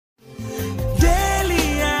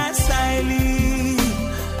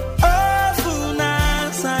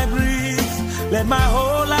Let my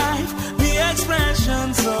whole life be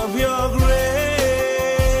expressions of your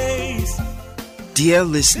grace. Dear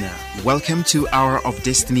listener, welcome to Hour of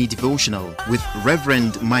Destiny Devotional with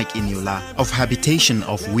Reverend Mike Eniola of Habitation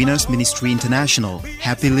of Winners Ministry International.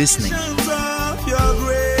 Happy listening. Of your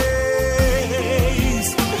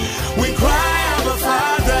grace. We cry, Abba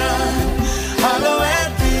Father,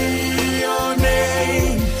 hallowed be your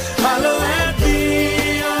name. Hallowed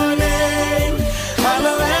be your name.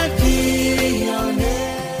 Hallowed be your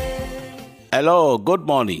name. Hello, good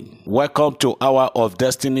morning. Welcome to Hour of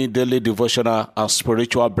Destiny Daily Devotional and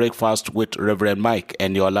Spiritual Breakfast with Reverend Mike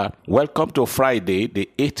Eniola. Welcome to Friday, the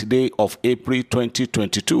 8th day of April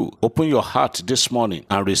 2022. Open your heart this morning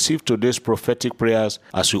and receive today's prophetic prayers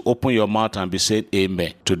as you open your mouth and be saying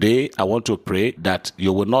amen. Today, I want to pray that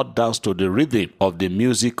you will not dance to the rhythm of the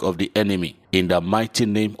music of the enemy. In the mighty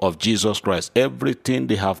name of Jesus Christ, everything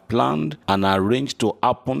they have planned and arranged to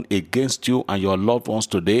happen against you and your loved ones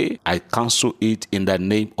today, I cancel it in the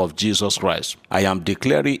name of Jesus Christ. I am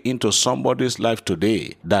declaring into somebody's life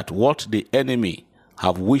today that what the enemy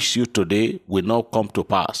have wished you today will not come to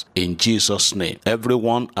pass in Jesus' name.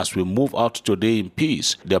 Everyone, as we move out today in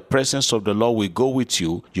peace, the presence of the Lord will go with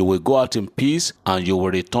you. You will go out in peace and you will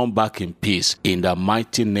return back in peace in the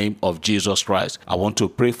mighty name of Jesus Christ. I want to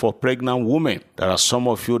pray for pregnant women. There are some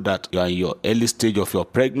of you that you are in your early stage of your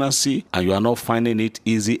pregnancy and you are not finding it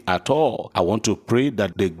easy at all. I want to pray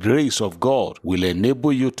that the grace of God will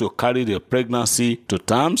enable you to carry the pregnancy to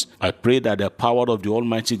terms. I pray that the power of the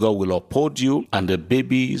Almighty God will uphold you and the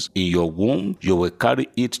babies in your womb, you will carry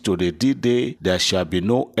it to the D-Day. There shall be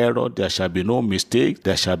no error, there shall be no mistake,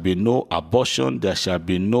 there shall be no abortion, there shall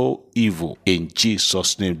be no evil in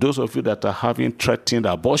Jesus' name. Those of you that are having threatened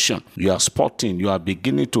abortion, you are spotting, you are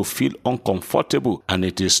beginning to feel uncomfortable and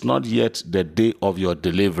it is not yet the day of your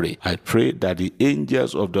delivery. I pray that the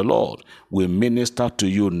angels of the Lord will minister to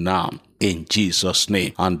you now in Jesus'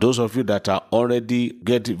 name. And those of you that are already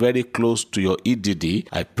getting very close to your EDD,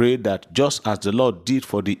 I pray that just as the Lord did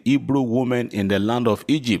for the Hebrew woman in the land of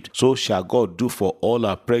Egypt, so shall God do for all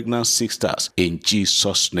our pregnant sisters in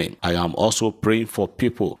Jesus' name. I am also praying for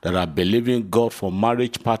people that are believing God for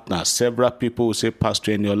marriage partners. Several people will say,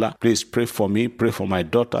 Pastor Eniola, please pray for me, pray for my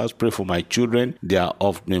daughters, pray for my children. They are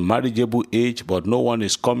of the marriageable age, but no one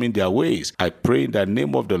is coming their ways. I pray in the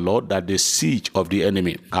name of the Lord that the siege of the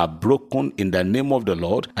enemy are broken in the name of the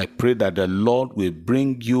Lord. I pray that the Lord will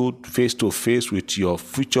bring you face to face with your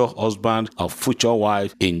future husband or future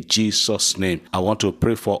wife in Jesus' name. I want to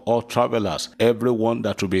pray for all travelers, everyone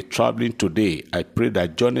that will be traveling today. I pray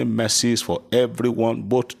that journey mercies for everyone,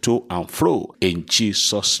 both to and fro, in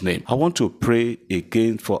Jesus' name. I want to pray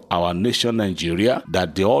again for our nation, Nigeria,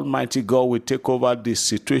 that the Almighty God will take over the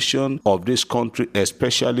situation of this country,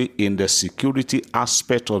 especially in the security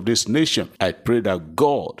aspect of this nation. I pray that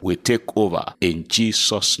God will take over in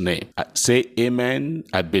Jesus' name. I say amen.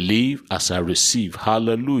 I believe as I receive.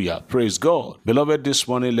 Hallelujah. Praise God. Beloved, this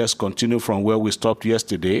morning let's continue from where we stopped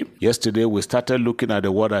yesterday. Yesterday we started looking at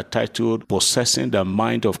the word I titled Possessing the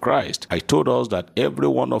Mind of Christ. I told us that every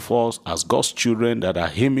one of us as God's children that are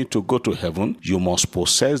aiming to go to heaven, you must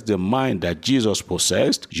possess the mind that Jesus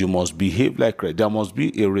possessed. You must behave like Christ. There must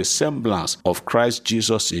be a resemblance of Christ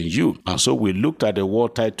Jesus in you. And so we looked at the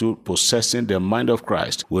word titled Possessing the Mind of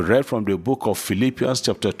Christ. We read from the book of Philippians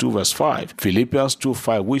chapter 2 verse 5. Philippians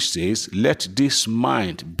 2:5, which says, let this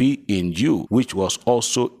mind be in you, which was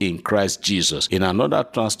also in Christ Jesus. In another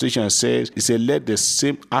translation it says, let the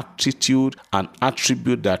same attitude and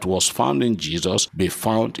attribute that was found in Jesus be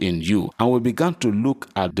found in you. And we began to look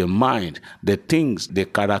at the mind, the things, the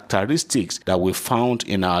characteristics that we found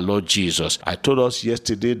in our Lord Jesus. I told us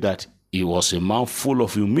yesterday that he was a man full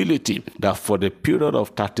of humility, that for the period of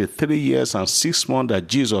 33 years and 6 months that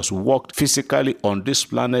Jesus walked physically on this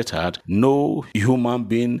planet Earth, no human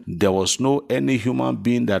being, there was no any human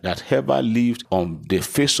being that ever lived on the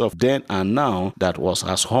face of then and now that was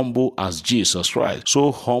as humble as Jesus Christ.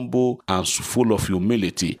 So humble and full of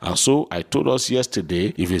humility. And so I told us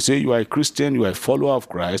yesterday, if you say you are a Christian, you are a follower of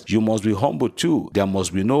Christ, you must be humble too. There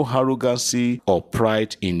must be no arrogancy or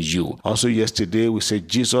pride in you. Also yesterday we said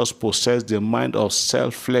Jesus possessed the mind of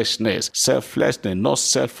selflessness, not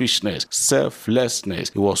selfishness, selflessness.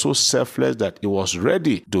 He was so selfless that he was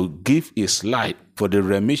ready to give his life for the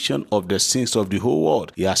remission of the sins of the whole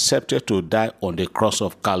world. He accepted to die on the cross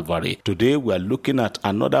of Calvary. Today we are looking at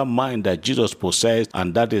another mind that Jesus possessed,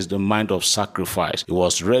 and that is the mind of sacrifice. He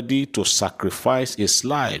was ready to sacrifice his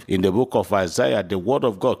life. In the book of Isaiah, the word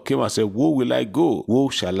of God came and said, "Where will I go? Who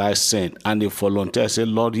shall I send?" And the volunteer said,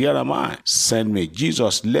 "Lord, here am I. Send me."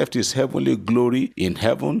 Jesus left his heavenly glory in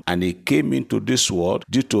heaven and he came into this world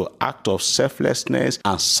due to an act of selflessness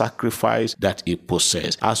and sacrifice that he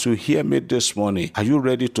possessed. As you hear me this morning, are you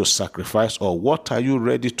ready to sacrifice, or what are you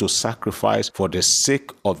ready to sacrifice for the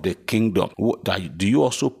sake of the kingdom? Do you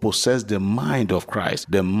also possess the mind of Christ,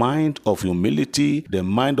 the mind of humility, the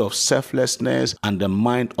mind of selflessness, and the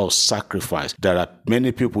mind of sacrifice? There are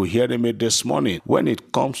many people hearing me this morning. When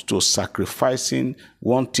it comes to sacrificing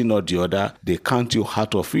one thing or the other, they count you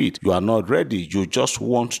out of it. You are not ready. You just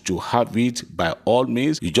want to have it by all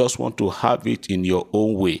means. You just want to have it in your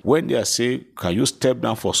own way. When they say, "Can you step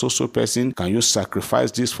down for so person? Can you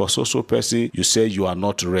sacrifice this for so person?" You say you are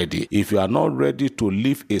not ready. If you are not ready to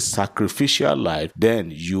live a sacrificial life,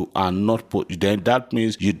 then you are not. Then that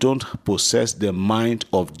means you don't possess the mind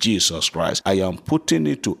of Jesus Christ. I am putting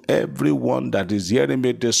it to everyone that is hearing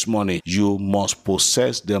me this morning. You must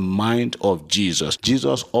possess the mind of Jesus.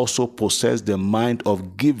 Jesus also possessed the mind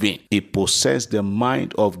of giving. He possessed the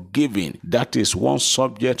mind of giving. That is one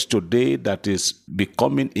subject today that is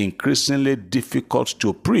becoming increasingly difficult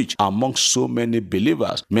to preach among so many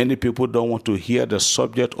believers. Many people don't want to hear the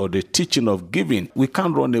subject or the teaching of giving. We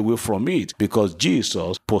can't run away from it because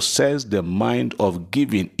Jesus possessed the mind of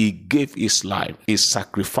giving. He gave his life. He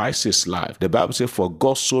sacrificed his life. The Bible says, "For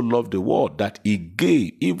God so loved the world that he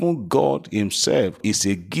gave." Even God himself is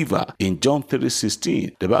a giver. In John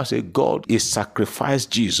 3:16, the Bible says God is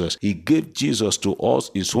sacrificed Jesus. He gave Jesus to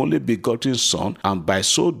us, his only begotten Son, and by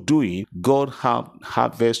so doing, God had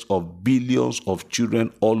harvest of billions of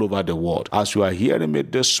children all over the world. As you are hearing me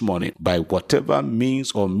this morning, by whatever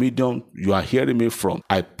means or medium you are hearing me from,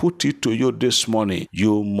 I put it to you this morning,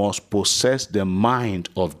 you must possess the mind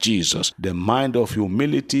of Jesus, the mind of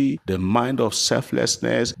humility, the mind of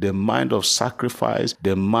selflessness, the mind of sacrifice,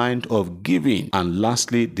 the mind of giving, and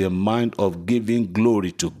lastly, the mind of giving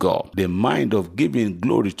glory to God. The mind of giving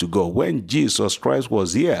glory to God. When Jesus Christ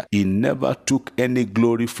was here, he never took any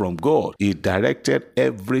glory from God. He directed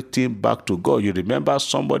everything back to God. You remember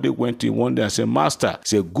somebody went in one day and said, "Master,"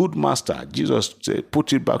 said, "Good master." Jesus said,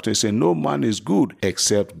 put it back to him, say, "No man is good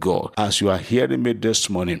except God." As you are hearing me this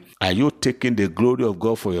morning, are you taking the glory of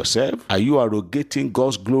God for yourself? Are you arrogating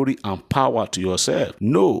God's glory and power to yourself?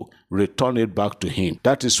 No. Return it back to him.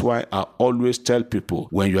 That is why I always tell people,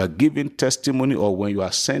 when you are giving testimony or when you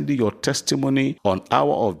are sending your testimony on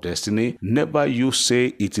Hour of Destiny, never you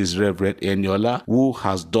say it is Reverend Eniola who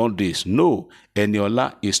has done this. No,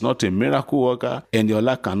 Eniola is not a miracle worker.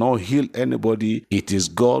 Eniola cannot heal anybody. It is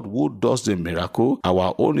God who does the miracle.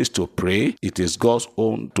 Our own is to pray. It is God's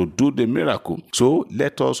own to do the miracle. So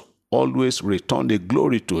let us always return the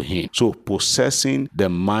glory to him. So possessing the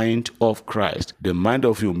mind of Christ, the mind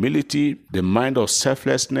of humility, the mind of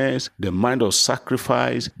selflessness, the mind of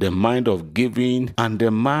sacrifice, the mind of giving, and the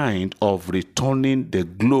mind of returning the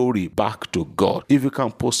glory back to God. If you can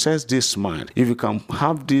possess this mind, if you can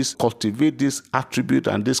have this, cultivate this attribute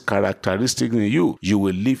and this characteristic in you, you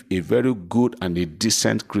will live a very good and a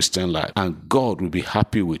decent Christian life, and God will be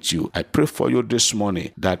happy with you. I pray for you this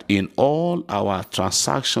morning that in all our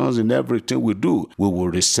transactions, in everything we do, we will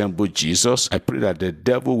resemble Jesus. I pray that the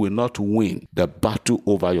devil will not win the battle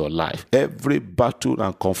over your life. Every battle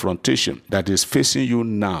and confrontation that is facing you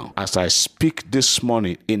now, as I speak this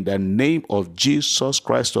morning, in the name of Jesus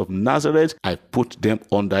Christ of Nazareth, I put them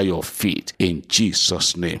under your feet in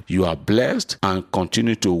Jesus' name. You are blessed and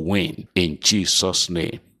continue to win in Jesus'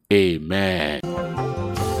 name. Amen.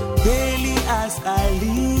 Daily as I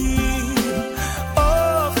live,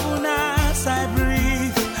 often as I breathe,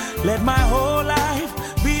 let my whole life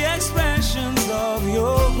be expressions of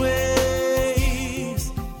your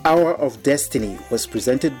grace. Hour of Destiny was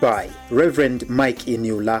presented by Reverend Mike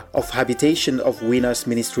Eniola of Habitation of Winners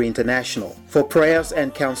Ministry International. For prayers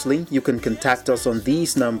and counseling, you can contact us on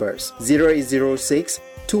these numbers: 0806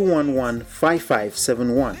 211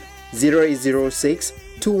 5571, 0806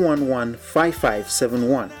 211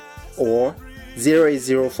 5571, or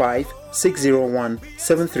 0805 601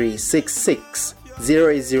 7366.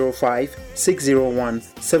 0805 601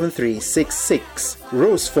 7366.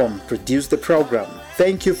 Rose Form produced the program.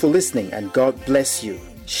 Thank you for listening and God bless you.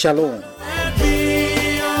 Shalom.